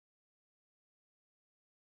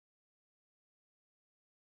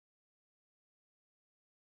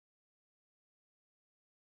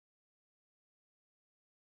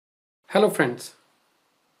Hello friends,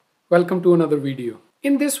 welcome to another video.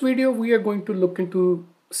 In this video we are going to look into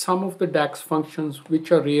some of the DAX functions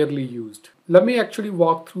which are rarely used. Let me actually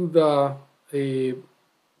walk through a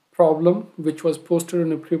problem which was posted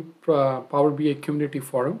in a Power BI community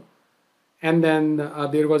forum, and then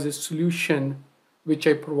there was a solution which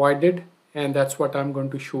I provided, and that's what I'm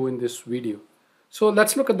going to show in this video. So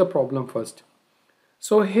let's look at the problem first.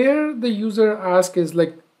 So here the user ask is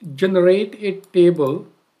like generate a table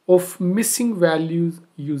of missing values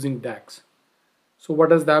using DAX. So what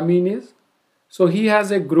does that mean is, so he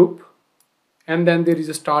has a group and then there is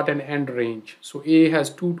a start and end range. So A has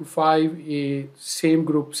 2 to 5, A same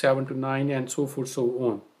group 7 to 9, and so forth, so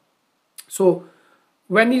on. So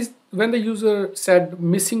when the user said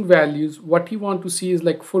missing values, what he want to see is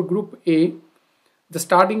like for group A, the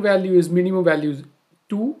starting value is minimum value is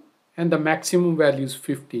 2 and the maximum value is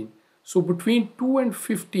 15. So between 2 and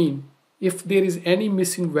 15, if there is any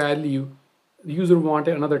missing value, the user want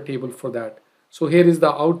another table for that. So here is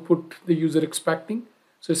the output the user expecting.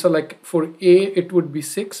 So it's like for A it would be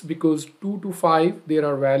 6 because 2 to 5 there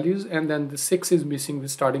are values, and then the 6 is missing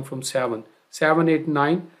starting from 7, 8,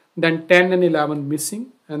 9, then 10 and 11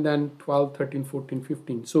 missing, and then 12, 13, 14,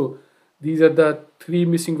 15. So these are the three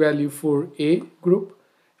missing value for A group,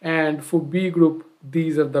 and for B group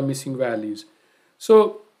these are the missing values.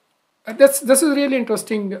 So this is a really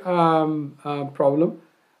interesting problem.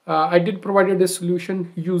 I did provided a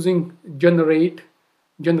solution using generate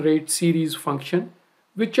series function,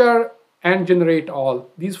 which are and generate all.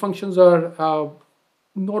 These functions are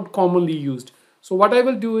not commonly used. So what I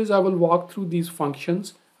will do is I will walk through these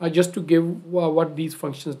functions just to give what these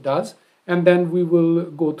functions does, and then we will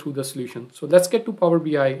go through the solution. So let's get to Power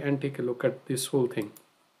BI and take a look at this whole thing.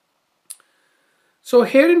 So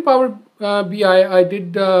here in Power BI, I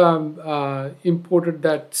did imported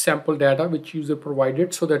that sample data which user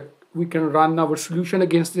provided so that we can run our solution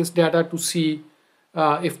against this data to see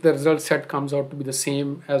if the result set comes out to be the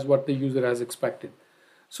same as what the user has expected.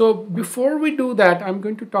 So before we do that, I'm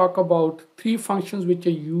going to talk about three functions which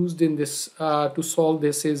are used in this to solve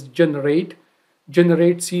this is generate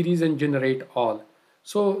series, and generate all.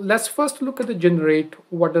 So let's first look at the generate.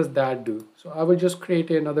 What does that do? So I will just create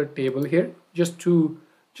another table here just to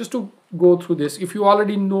go through this. If you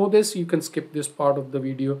already know this, you can skip this part of the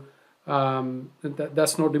video.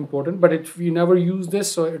 That's not important, but if you never use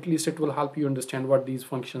this, so at least it will help you understand what these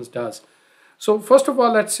functions does. So first of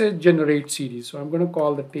all, let's say generate series. So I'm going to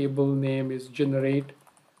call the table name is generate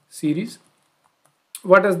series.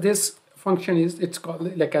 What does this function is? It's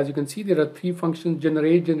called, like as you can see, there are three functions: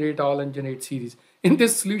 generate all, and generate series. In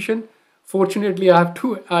this solution, fortunately,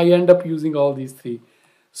 I end up using all these three.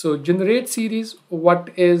 So generate series,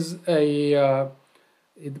 what is the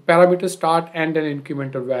parameter start and an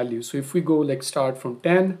incremental value. So if we go like start from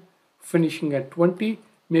 10, finishing at 20,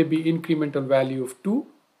 maybe incremental value of 2.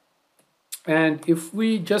 And if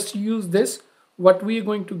we just use this, what we are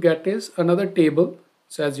going to get is another table.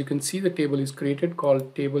 So as you can see, the table is created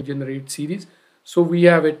called table generate series. So we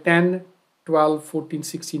have a 10, 12, 14,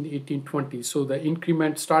 16, 18, 20. So the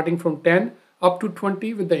increment starting from 10 up to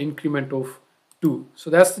 20 with the increment of 2. So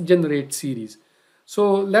that's the generate series.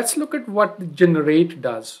 So let's look at what generate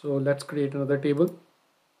does. So let's create another table,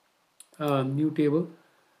 new table.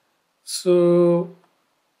 So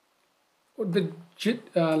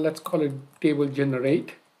let's call it table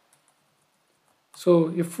generate.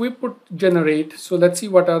 So if we put generate, so let's see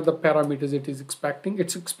what are the parameters it is expecting.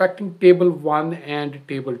 It's expecting table 1 and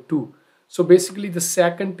table 2. So basically the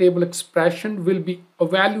second table expression will be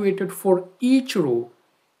evaluated for each row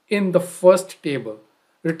in the first table.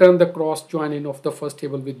 Return the cross join in of the first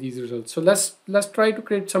table with these results. So let's try to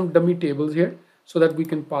create some dummy tables here so that we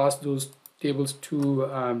can pass those tables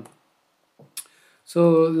to so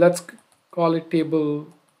let's call it table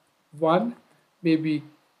 1, maybe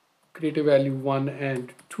create a value 1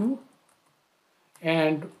 and 2,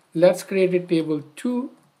 and let's create a table 2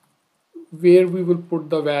 where we will put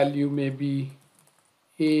the value maybe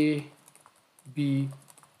A, B,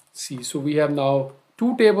 C. So we have now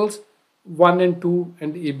two tables, 1 and 2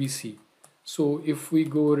 and ABC. So if we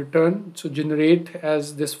go return, so generate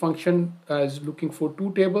as this function is looking for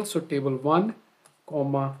two tables, so table 1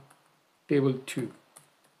 comma table 2.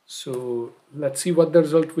 So let's see what the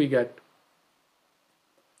result we get.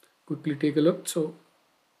 Quickly take a look. So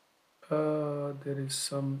there is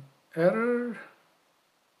some error.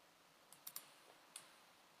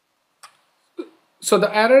 So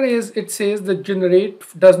the error is, it says the generate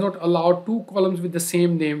does not allow two columns with the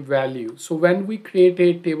same name value. So when we create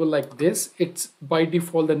a table like this, it's by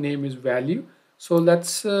default the name is value. So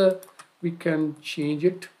let's we can change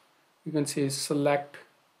it. You can say select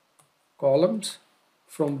columns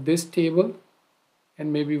from this table,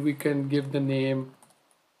 and maybe we can give the name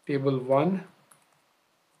table 1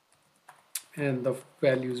 and the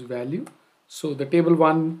value is value. So the table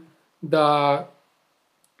 1, the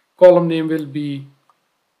column name will be,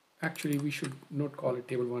 actually we should not call it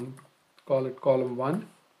table 1, call it column 1,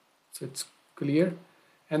 so it's clear.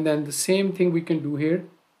 And then the same thing we can do here,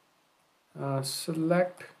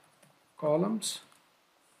 select columns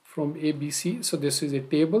from ABC. So this is a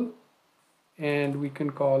table and we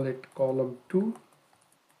can call it column 2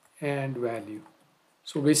 and value.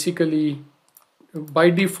 So basically by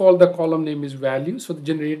default the column name is value, so the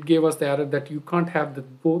generate gave us the error that you can't have the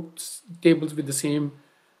both tables with the same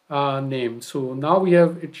name. So now we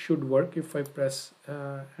have, it should work if I press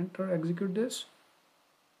enter, execute this.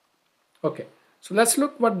 Okay, so let's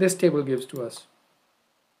look what this table gives to us.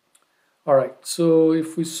 All right, so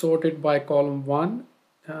if we sort it by column 1,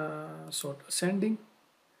 sort ascending,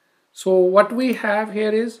 so what we have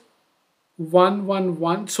here is 1 1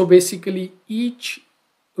 1. So basically each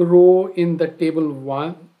row in the table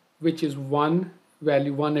 1, which is 1,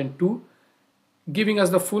 value 1 and 2, giving us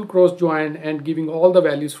the full cross join and giving all the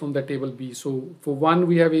values from the table B. So for 1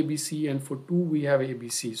 we have ABC and for 2 we have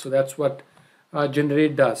ABC. So that's what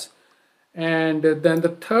generate does. And then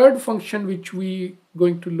the third function which we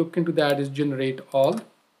going to look into that is generate all.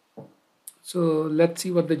 So let's see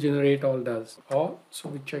what the generate all does. All, so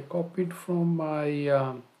which I copied from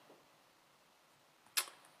my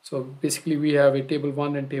so basically we have a table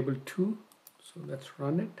 1 and table 2. So let's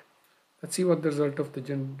run it. Let's see what the result of the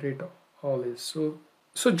generate all is.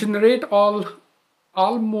 So generate all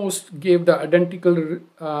almost gave the identical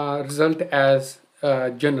result as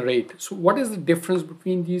generate. So what is the difference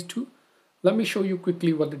between these two? Let me show you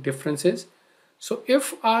quickly what the difference is. So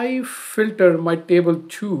if I filter my table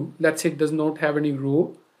 2, let's say it does not have any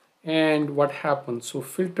row, and what happens? So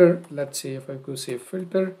filter, let's say if I go say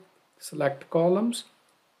filter, select columns,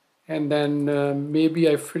 and then maybe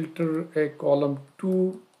I filter a column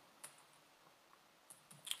 2,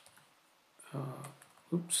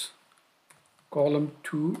 column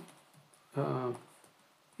 2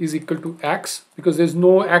 is equal to X, because there's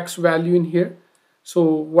no X value in here. So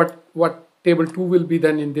what table 2 will be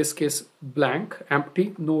then in this case blank,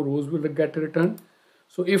 empty, no rows will get returned.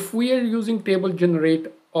 So if we are using table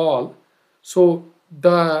generate all, so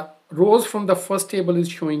the rows from the first table is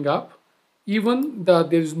showing up, even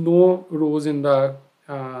there is no rows in the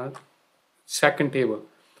second table.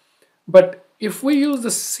 But if we use the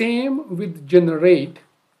same with generate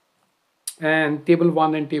and table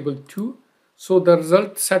 1 and table 2, so the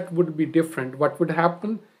result set would be different. What would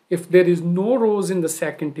happen if there is no rows in the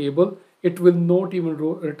second table? It will not even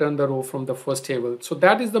return the row from the first table. So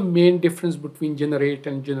that is the main difference between generate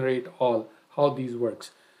and generate all, how these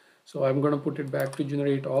works. So I'm going to put it back to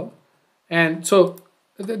generate all. And so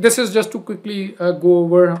this is just to quickly go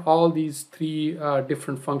over all these three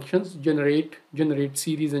different functions: generate, generate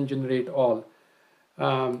series, and generate all.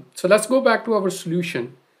 So let's go back to our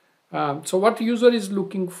solution. So what user is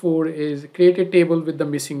looking for is create a table with the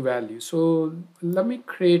missing value. So let me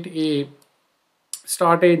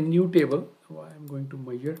start a new table. So I'm going to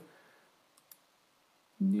measure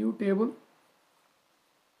new table.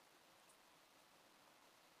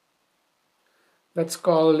 Let's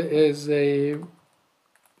call is a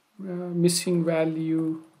missing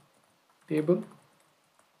value table.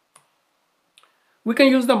 We can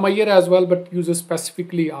use the measure as well, but user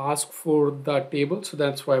specifically ask for the table, so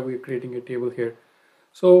that's why we're creating a table here.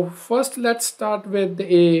 So first let's start with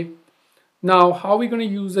now how we're going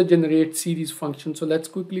to use the generate series function. So let's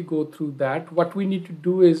quickly go through that. What we need to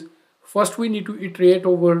do is first we need to iterate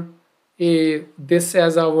over this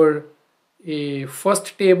as our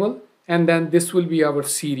first table, and then this will be our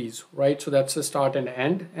series, right? So that's the start and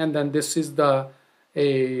end, and then this is the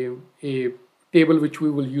a table which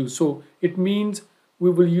we will use. So it means we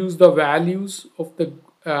will use the values of the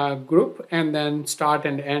group and then start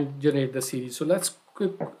and end generate the series. So let's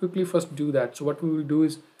quickly first do that. So what we will do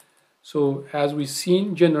is, so as we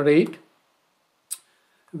seen, generate,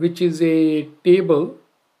 which is a table,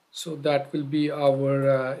 so that will be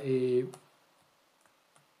our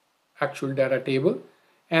actual data table.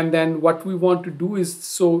 And then what we want to do is,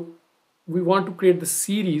 so we want to create the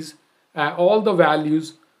series, all the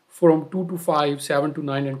values from 2 to 5, 7 to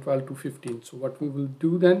 9, and 12 to 15. So what we will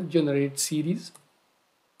do then, generate series,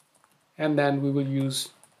 and then we will use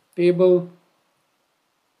table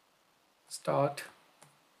start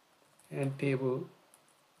and table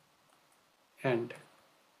end.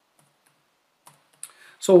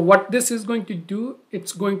 So what this is going to do,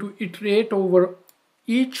 it's going to iterate over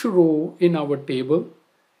each row in our table,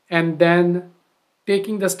 and then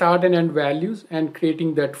taking the start and end values and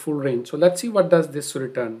creating that full range. So let's see what does this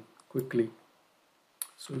return quickly.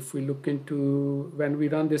 So if we look into when we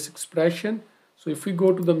run this expression, so if we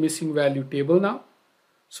go to the missing value table now,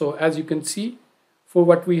 so as you can see, for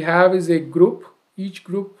what we have is a group, each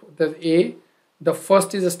group, the A, the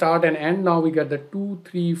first is a start and end. Now we get the 2,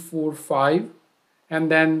 3, 4, 5, and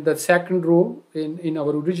then the second row in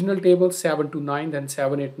our original table 7 to 9, then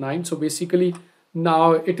 7, 8, 9. So basically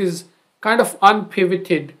now it is kind of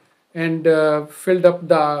unpivoted and filled up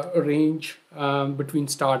the range between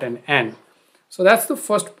start and end. So that's the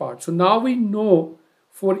first part. So now we know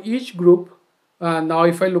for each group, now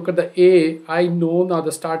if I look at the A, I know now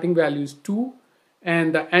the starting value is 2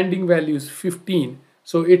 and the ending value is 15.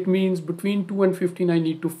 So it means between 2 and 15 I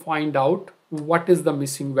need to find out what is the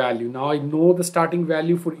missing value. Now I know the starting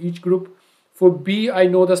value for each group. For B, I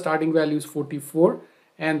know the starting value is 44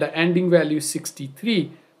 and the ending value is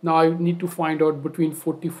 63. Now I need to find out between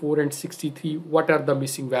 44 and 63 what are the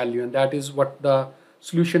missing value, and that is what the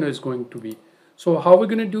solution is going to be. So how are we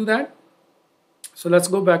going to do that? So let's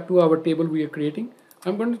go back to our table we are creating.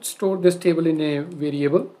 I'm going to store this table in a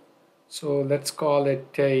variable. So let's call it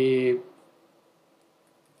a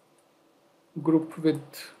group with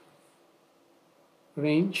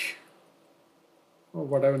range, or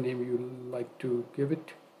whatever name you like to give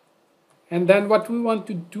it. And then what we want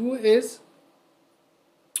to do is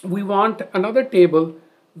we want another table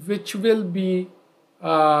which will be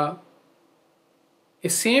a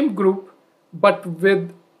same group but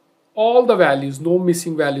with all the values, no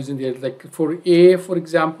missing values in there. Like for A, for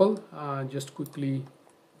example, just quickly,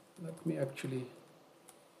 let me actually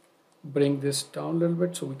bring this down a little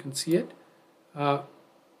bit so we can see it.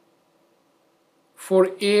 For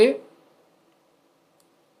A,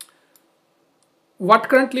 what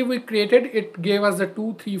currently we created, it gave us the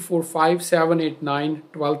 2, 3, 4, 5, 7, 8, 9,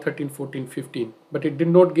 12, 13, 14, 15, but it did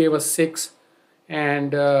not give us 6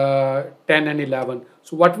 and 10 and 11.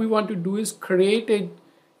 So what we want to do is create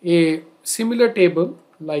a similar table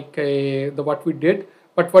like what we did,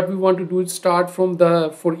 but what we want to do is start from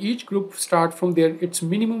for each group, start from its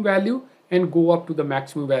minimum value and go up to the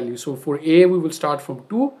maximum value. So for A, we will start from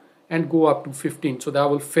 2 and go up to 15. So that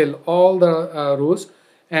will fill all the rows.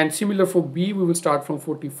 And similar for B, we will start from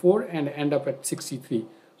 44 and end up at 63.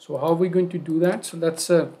 So how are we going to do that? So let's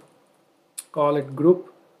call it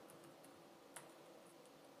group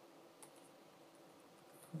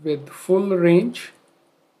with full range.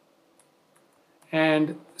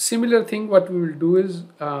 And similar thing, what we will do is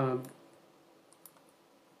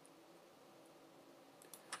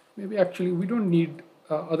maybe actually we don't need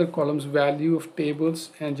other columns, value of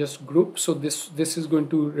tables and just group. So this is going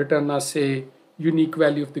to return us a unique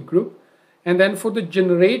value of the group. And then for the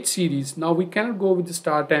generate series, now we cannot go with the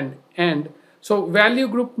start and end. So value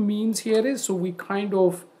group means here is, so we kind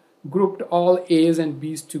of grouped all A's and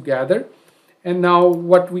B's together. And now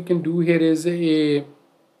what we can do here is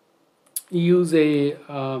use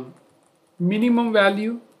a minimum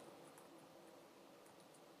value.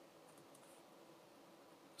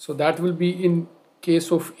 So that will be, in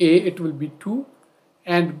case of A, it will be 2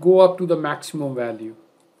 and go up to the maximum value.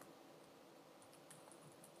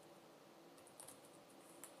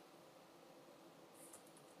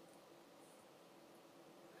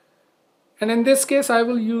 And in this case, I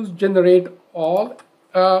will use generate all,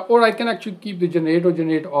 or I can actually keep the generate or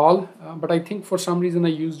generate all, but I think for some reason I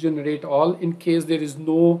use generate all in case there is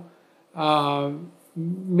no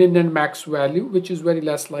min and max value, which is very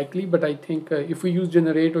less likely, but I think if we use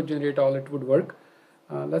generate or generate all, it would work.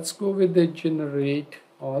 Let's go with the generate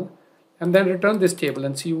all and then return this table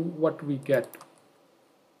and see what we get.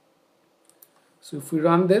 So if we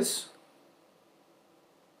run this,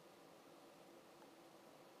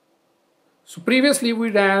 so previously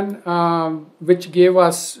we ran which gave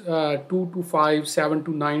us 2 to 5, 7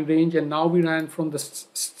 to 9 range, and now we ran from the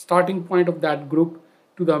starting point of that group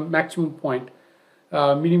to the maximum point,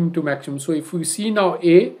 minimum to maximum. So if we see now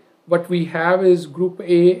A, what we have is group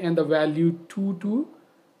A and the value 2 to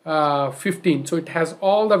 15. So it has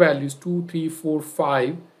all the values 2, 3, 4,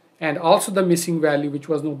 5 and also the missing value which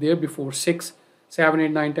was not there before, 6, 7,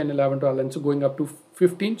 8, 9, 10, 11, 12, and so going up to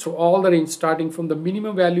 15. So all the range starting from the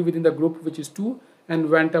minimum value within the group, which is 2, and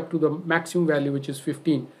went up to the maximum value, which is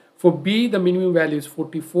 15. For B, the minimum value is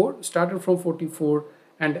 44, started from 44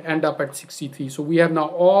 and end up at 63. So we have now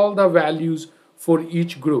all the values for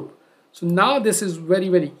each group. So now this is very,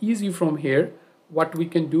 very easy from here. What we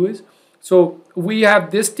can do is, so we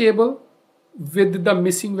have this table with the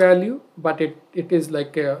missing value, but it is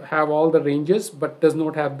like have all the ranges but does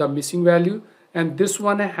not have the missing value, and this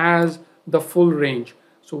one has the full range.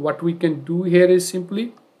 So what we can do here is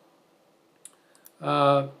simply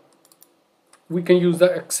we can use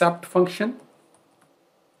the accept function.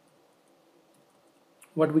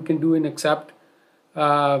 What we can do in accept,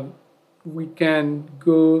 we can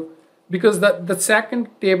go, because the second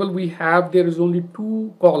table we have, there is only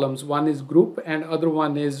two columns. One is group and other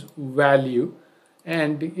one is value.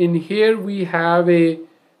 And in here we have a,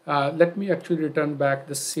 let me actually return back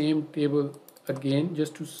the same table again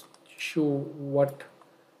just to show what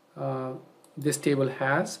this table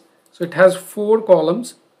has. So it has four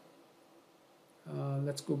columns.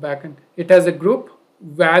 Let's go back, and it has a group,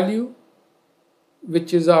 value,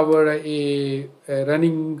 which is our a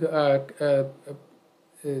running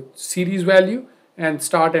series value, and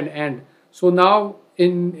start and end. So now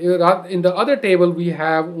in the other table we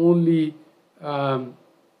have only a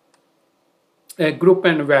group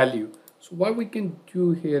and value. So what we can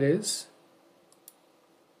do here is,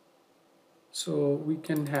 so we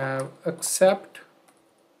can have accept.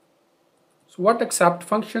 So what accept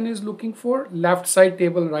function is looking for? Left side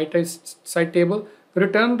table, right side table.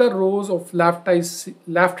 Return the rows of left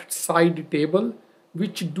side table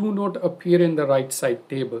which do not appear in the right side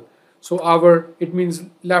table. So it means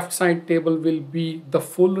left side table will be the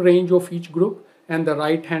full range of each group, and the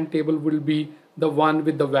right hand table will be the one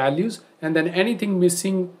with the values, and then anything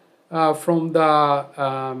missing from the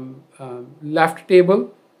left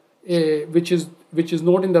table, which is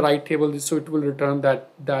not in the right table, so it will return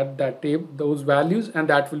that table, those values, and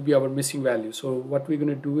that will be our missing value. So what we're going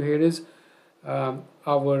to do here is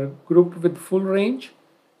our group with full range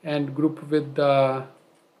and group with the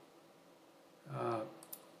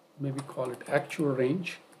maybe call it actual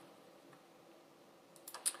range.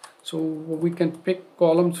 So we can pick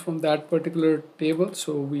columns from that particular table.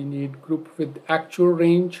 So we need group with actual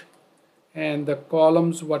range, and the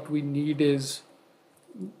columns what we need is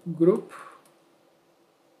group,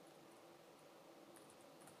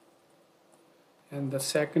 and the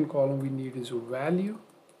second column we need is a value.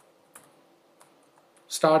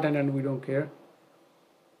 Start and end we don't care.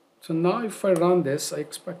 So now if I run this, I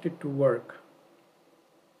expect it to work.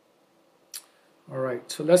 All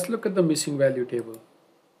right, so let's look at the missing value table.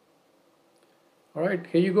 All right,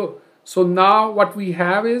 here you go. So now what we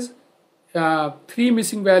have is 3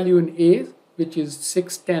 missing value in A, which is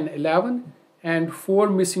 6, 10, 11, and 4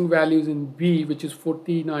 missing values in B, which is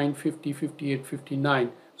 49, 50, 58,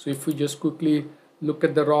 59. So if we just quickly look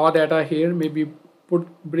at the raw data here, maybe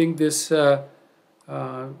bring this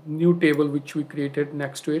new table which we created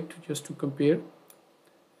next to it just to compare,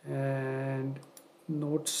 and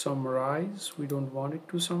note summarize. We don't want it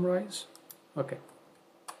to summarize. Okay.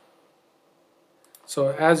 So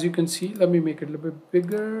as you can see, let me make it a little bit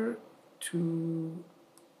bigger to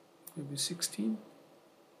maybe 16.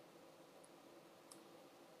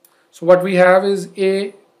 So what we have is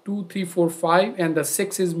A, 2, 3, 4, 5, and the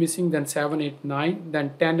 6 is missing, then 7, 8, 9,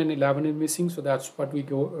 then 10 and 11 is missing. So that's what we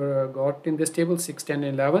got in this table, 6, 10,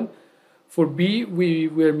 and 11. For B, we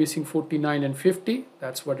were missing 49 and 50.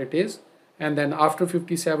 That's what it is. And then after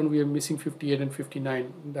 57, we are missing 58 and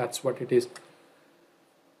 59. That's what it is.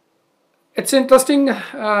 It's an interesting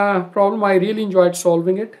problem. I really enjoyed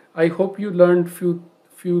solving it. I hope you learned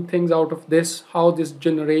few things out of this. How this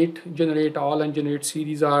generate all, and generate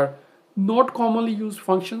series are not commonly used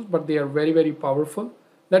functions, but they are very, very powerful.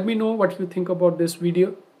 Let me know what you think about this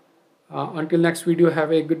video. Until next video,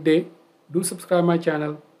 have a good day. Do subscribe my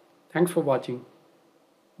channel. Thanks for watching.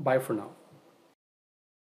 Bye for now.